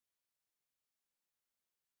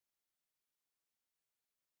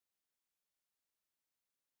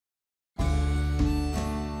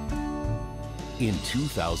In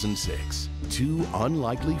 2006, two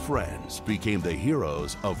unlikely friends became the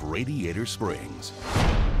heroes of Radiator Springs.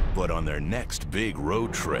 But on their next big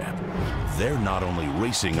road trip, they're not only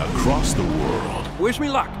racing across the world. Wish me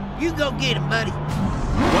luck. You go get him, buddy.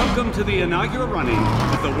 Welcome to the inaugural running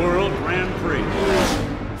of the World Grand Prix.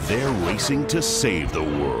 They're racing to save the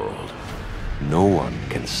world. No one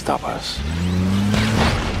can stop us.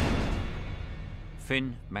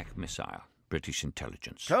 Finn McMissile, British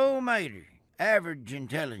intelligence. Cole Mater, average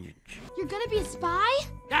intelligence. You're gonna be a spy?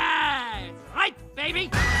 That's right, baby!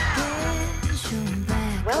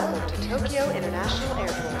 Welcome to Tokyo International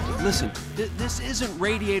Airport. Listen, this isn't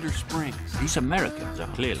Radiator Springs. These Americans are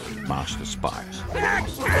clearly master spies.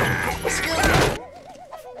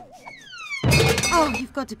 Oh,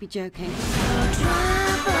 you've got to be joking. Go,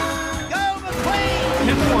 McQueen!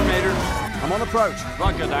 10-4, Mater. I'm on approach.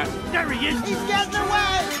 Roger that. There he is! He's getting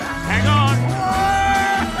away! Hang on!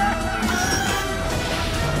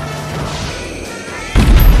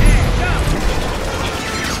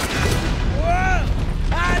 Whoa!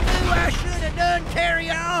 I knew I should have done carry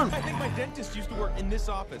on! I think my dentist used to work in this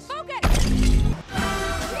office.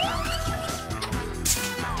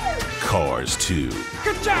 Cars 2.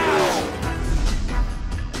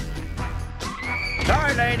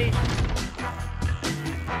 Sorry, ladies.